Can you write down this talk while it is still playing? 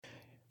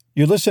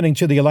You're listening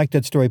to the I Like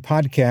That Story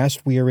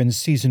podcast. We are in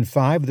Season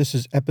 5. This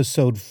is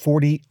Episode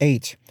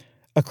 48,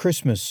 A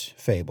Christmas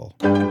Fable.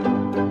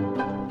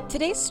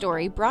 Today's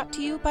story brought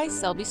to you by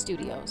Selby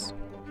Studios.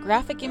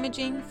 Graphic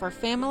imaging for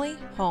family,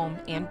 home,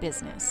 and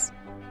business.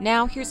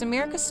 Now here's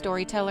America's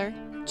storyteller,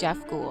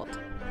 Jeff Gould.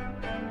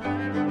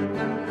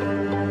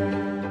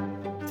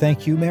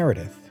 Thank you,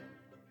 Meredith.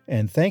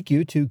 And thank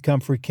you to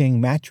Comfort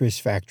King Mattress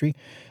Factory,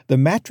 the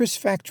mattress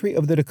factory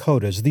of the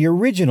Dakotas, the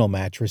original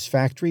mattress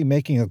factory,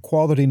 making a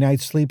quality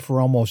night's sleep for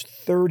almost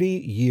 30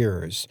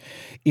 years.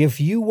 If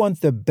you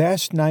want the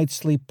best night's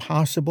sleep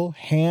possible,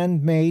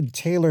 handmade,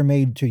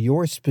 tailor-made to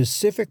your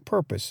specific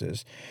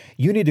purposes,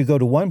 you need to go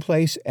to one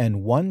place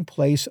and one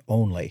place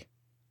only,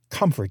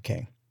 Comfort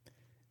King.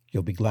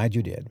 You'll be glad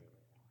you did.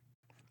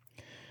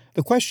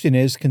 The question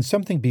is, can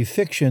something be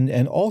fiction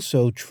and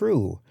also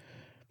true?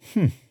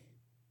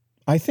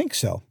 I think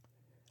so.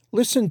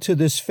 Listen to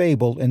this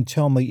fable and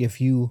tell me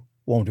if you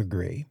won't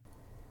agree.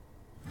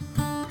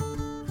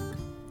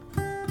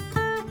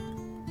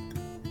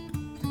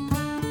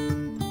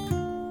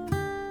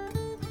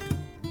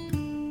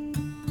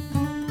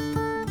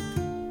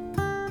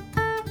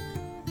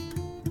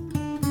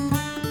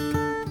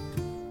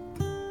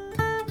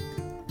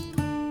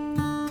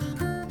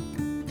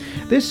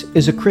 This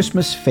is a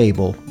Christmas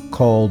fable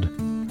called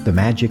The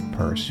Magic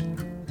Purse.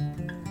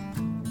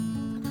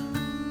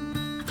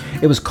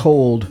 It was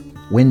cold,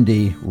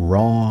 windy,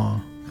 raw.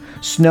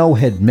 Snow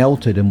had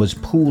melted and was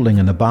pooling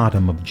in the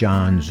bottom of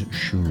John's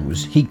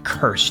shoes. He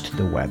cursed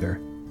the weather.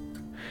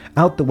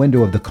 Out the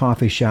window of the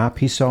coffee shop,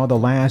 he saw the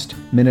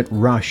last-minute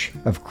rush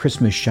of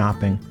Christmas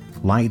shopping,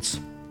 lights,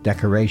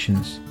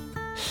 decorations.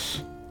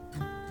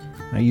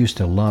 I used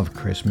to love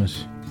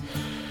Christmas.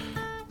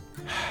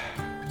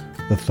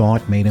 The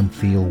thought made him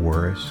feel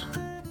worse.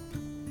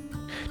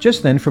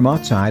 Just then, from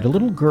outside, a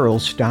little girl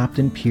stopped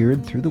and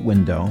peered through the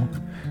window.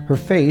 Her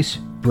face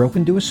broke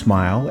into a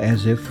smile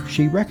as if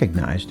she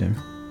recognized him.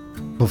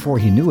 Before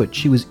he knew it,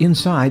 she was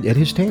inside at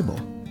his table.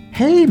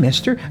 "Hey,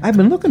 mister, I've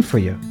been looking for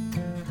you."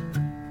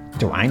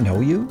 "Do I know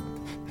you?"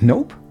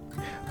 "Nope,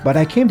 but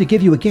I came to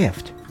give you a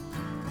gift."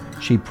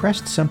 She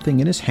pressed something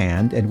in his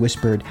hand and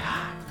whispered,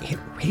 "It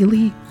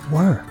really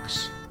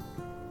works."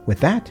 With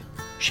that,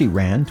 she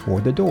ran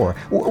toward the door.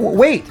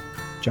 "Wait,"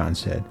 John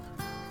said.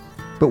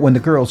 But when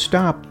the girl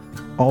stopped,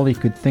 all he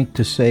could think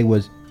to say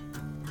was,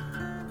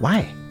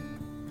 "Why?"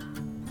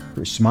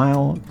 Her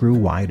smile grew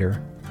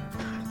wider.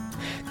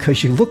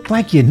 "'Cause you looked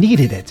like you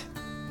needed it."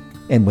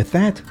 And with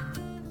that,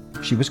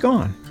 she was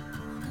gone.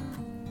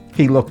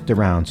 He looked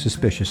around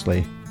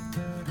suspiciously.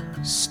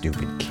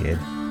 Stupid kid.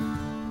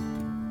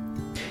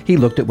 He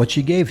looked at what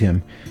she gave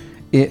him.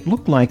 It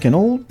looked like an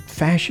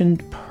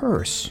old-fashioned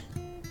purse.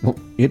 Well,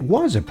 it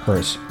was a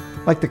purse,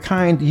 like the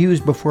kind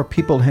used before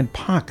people had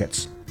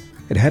pockets.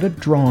 It had a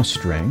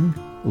drawstring,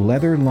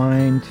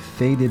 leather-lined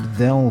faded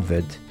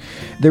velvet.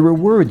 There were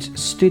words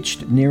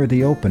stitched near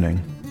the opening.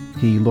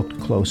 He looked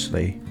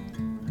closely.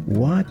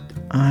 "What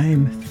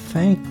I'm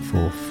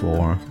thankful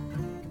for."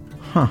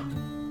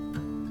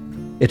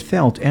 It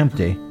felt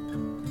empty.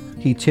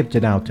 He tipped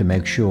it out to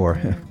make sure.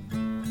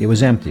 It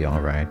was empty,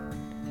 all right.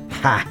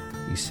 "Ha!"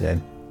 he said.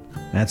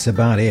 "That's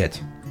about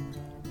it."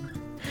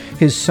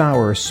 His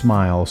sour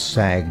smile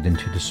sagged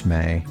into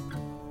dismay.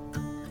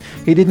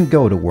 He didn't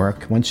go to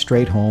work, went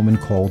straight home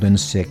and called in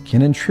sick,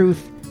 and in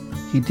truth,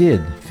 he did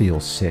feel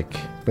sick,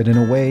 but in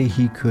a way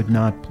he could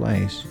not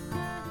place.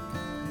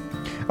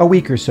 A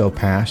week or so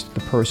passed, the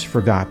purse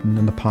forgotten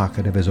in the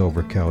pocket of his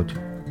overcoat.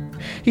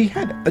 He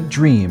had a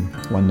dream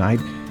one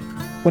night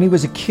when he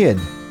was a kid,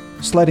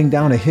 sledding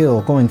down a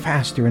hill, going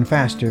faster and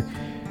faster.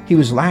 He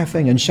was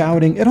laughing and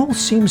shouting. It all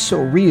seemed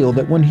so real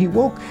that when he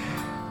woke,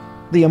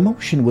 the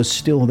emotion was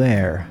still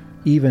there,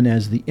 even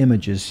as the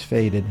images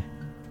faded.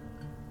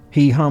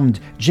 He hummed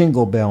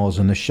Jingle Bells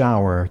in the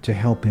shower to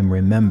help him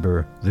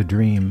remember the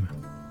dream.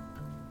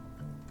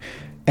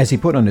 As he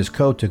put on his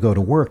coat to go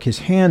to work, his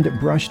hand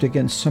brushed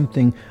against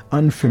something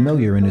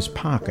unfamiliar in his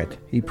pocket.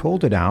 He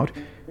pulled it out.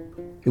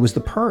 It was the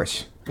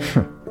purse.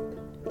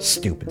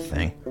 Stupid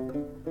thing.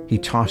 He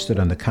tossed it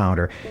on the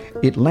counter.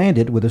 It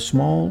landed with a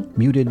small,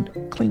 muted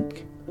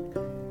clink.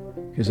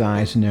 His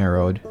eyes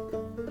narrowed.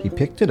 He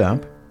picked it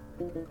up.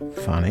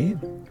 Funny,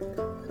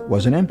 it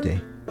wasn't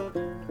empty.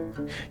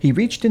 He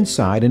reached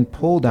inside and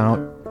pulled out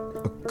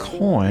a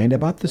coin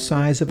about the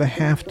size of a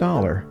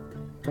 $50.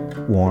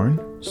 Worn,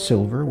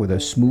 silver with a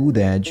smooth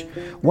edge.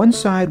 One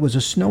side was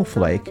a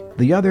snowflake,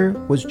 the other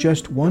was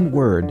just one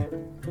word.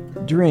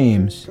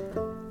 Dreams.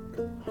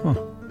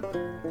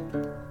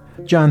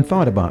 John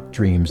thought about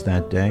dreams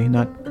that day,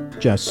 not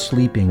just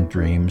sleeping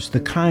dreams, the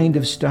kind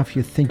of stuff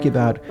you think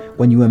about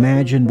when you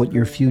imagine what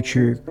your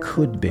future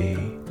could be.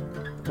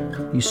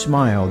 He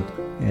smiled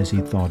as he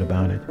thought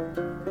about it.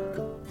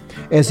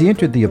 As he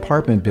entered the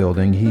apartment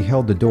building, he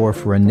held the door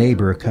for a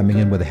neighbor coming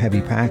in with a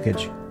heavy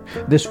package.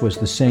 This was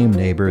the same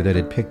neighbor that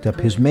had picked up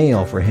his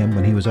mail for him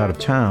when he was out of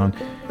town.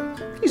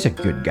 He's a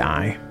good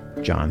guy,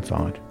 John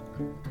thought.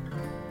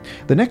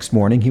 The next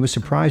morning, he was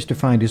surprised to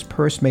find his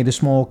purse made a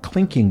small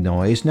clinking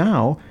noise.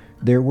 Now,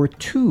 there were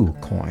 2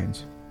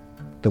 coins.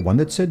 The one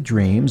that said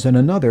dreams, and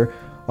another,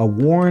 a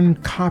worn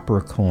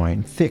copper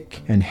coin,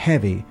 thick and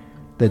heavy,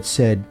 that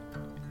said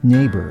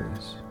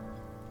neighbors.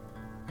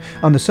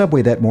 On the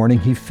subway that morning,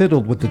 he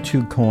fiddled with the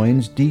 2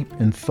 coins, deep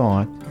in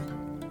thought.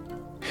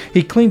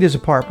 He cleaned his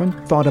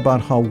apartment, thought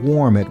about how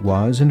warm it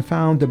was, and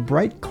found a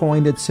bright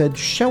coin that said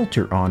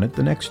shelter on it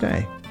the next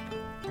day.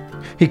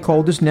 He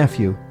called his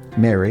nephew,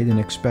 married and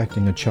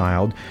expecting a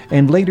child,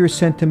 and later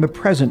sent him a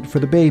present for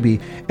the baby,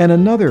 and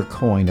another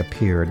coin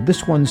appeared.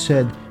 This one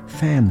said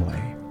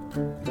family.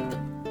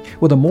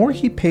 Well, the more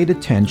he paid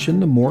attention,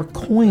 the more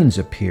coins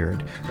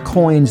appeared.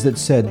 Coins that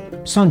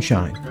said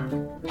sunshine,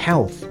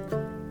 health,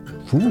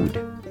 food.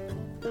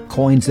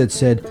 Coins that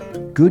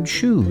said good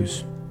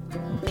shoes,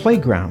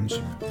 playgrounds,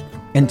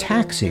 and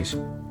taxis.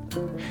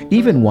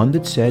 Even one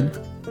that said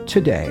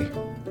today.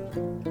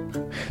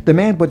 The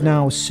man would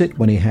now sit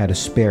when he had a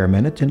spare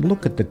minute and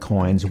look at the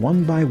coins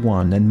one by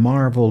one and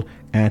marvel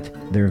at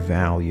their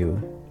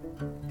value.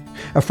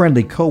 A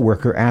friendly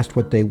co-worker asked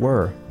what they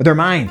were. "They're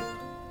mine,"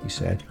 he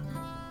said.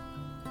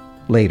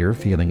 Later,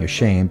 feeling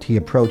ashamed, he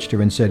approached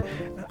her and said,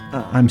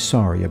 "I'm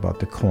sorry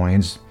about the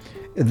coins.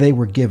 They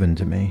were given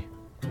to me."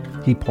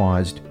 He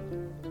paused.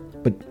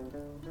 "But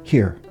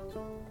here,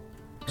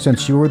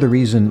 since you're the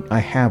reason I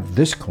have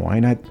this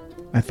coin,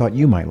 I thought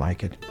you might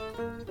like it."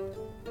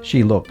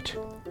 She looked.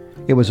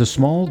 It was a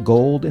small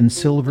gold and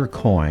silver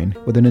coin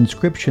with an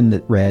inscription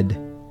that read,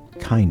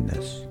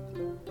 kindness.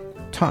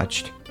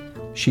 Touched,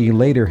 she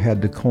later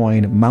had the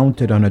coin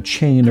mounted on a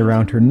chain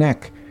around her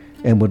neck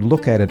and would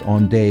look at it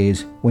on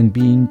days when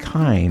being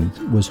kind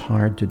was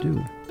hard to do.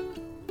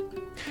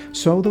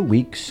 So the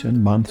weeks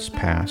and months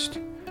passed.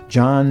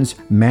 John's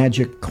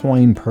magic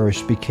coin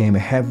purse became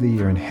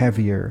heavier and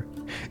heavier.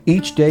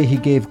 Each day he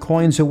gave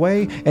coins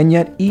away, and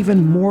yet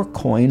even more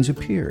coins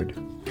appeared.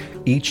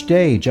 Each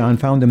day John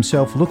found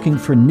himself looking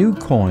for new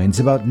coins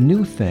about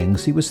new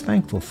things he was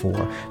thankful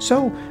for.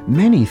 So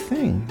many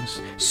things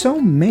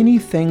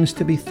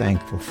to be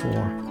thankful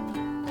for.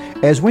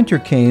 As winter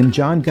came,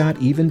 John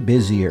got even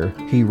busier.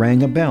 He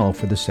rang a bell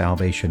for the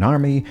Salvation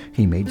Army.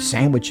 He made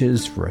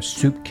sandwiches for a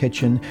soup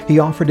kitchen. He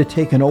offered to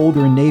take an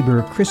older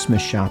neighbor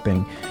Christmas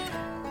shopping.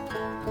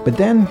 But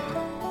then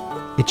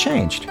it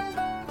changed.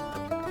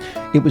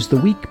 It was the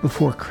week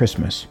before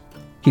Christmas.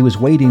 He was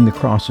wading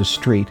across a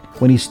street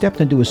when he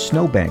stepped into a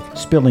snowbank,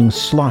 spilling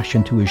slush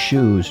into his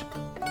shoes.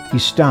 He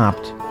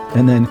stopped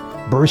and then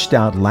burst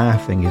out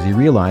laughing as he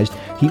realized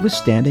he was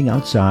standing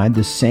outside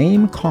the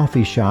same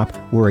coffee shop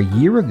where a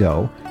year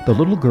ago the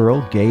little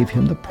girl gave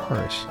him the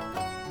purse.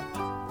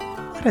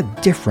 What a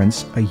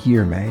difference a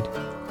year made.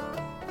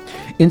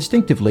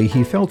 Instinctively,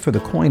 he felt for the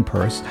coin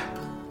purse,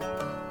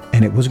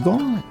 and it was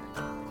gone.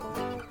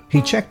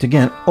 He checked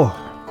again. Oh,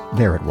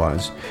 there it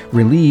was.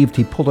 Relieved,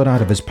 he pulled it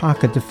out of his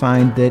pocket to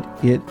find that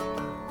it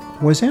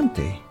was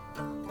empty.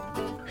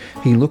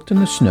 He looked in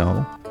the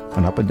snow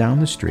and up and down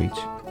the streets.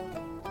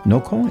 No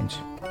coins.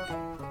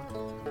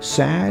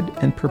 Sad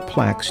and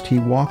perplexed, he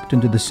walked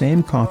into the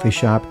same coffee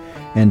shop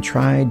and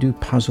tried to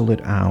puzzle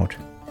it out.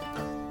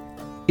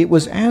 It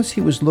was as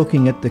he was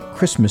looking at the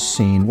Christmas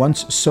scene,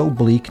 once so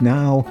bleak,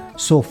 now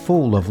so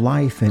full of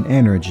life and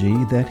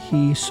energy, that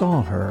he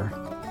saw her.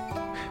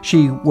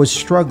 She was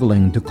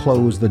struggling to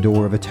close the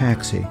door of a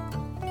taxi.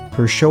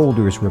 Her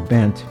shoulders were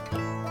bent.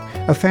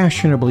 A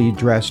fashionably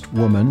dressed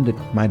woman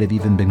that might have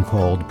even been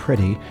called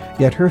pretty,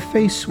 yet her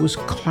face was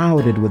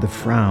clouded with a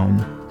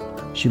frown.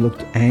 She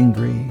looked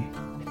angry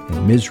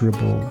and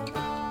miserable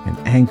and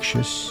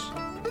anxious,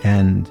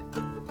 and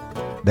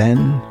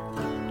then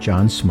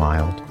John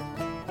smiled.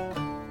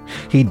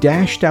 He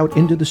dashed out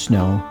into the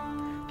snow,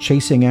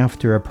 chasing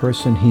after a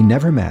person he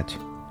never met,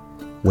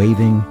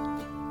 waving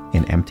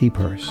an empty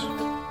purse.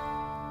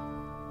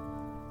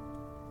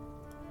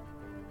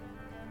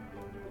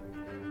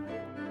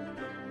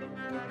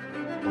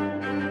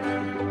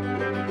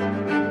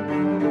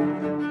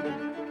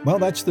 Well,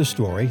 that's the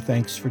story.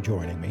 Thanks for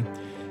joining me.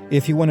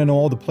 If you want to know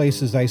all the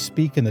places I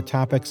speak and the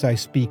topics I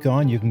speak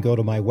on, you can go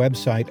to my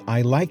website,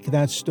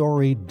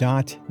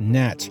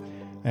 ilikethatstory.net.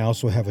 I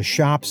also have a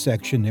shop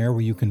section there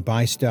where you can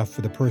buy stuff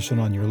for the person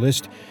on your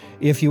list.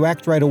 If you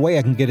act right away,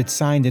 I can get it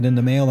signed and in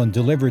the mail and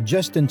delivered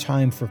just in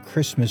time for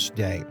Christmas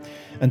Day.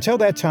 Until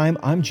that time,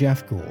 I'm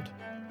Jeff Gould.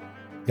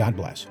 God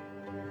bless.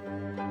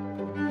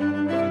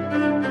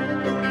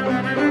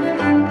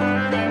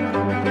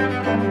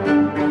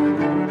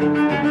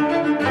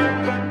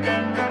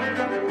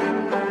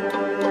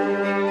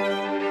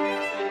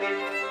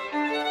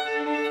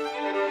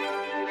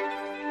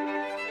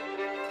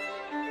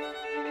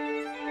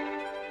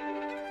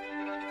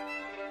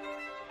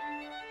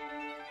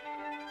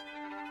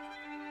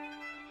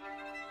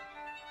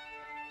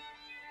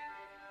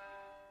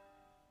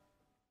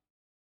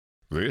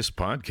 This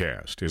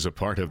podcast is a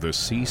part of the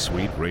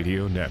C-Suite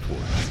Radio Network.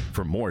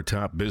 For more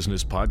top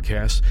business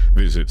podcasts,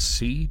 visit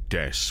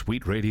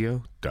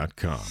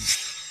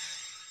c-suiteradio.com.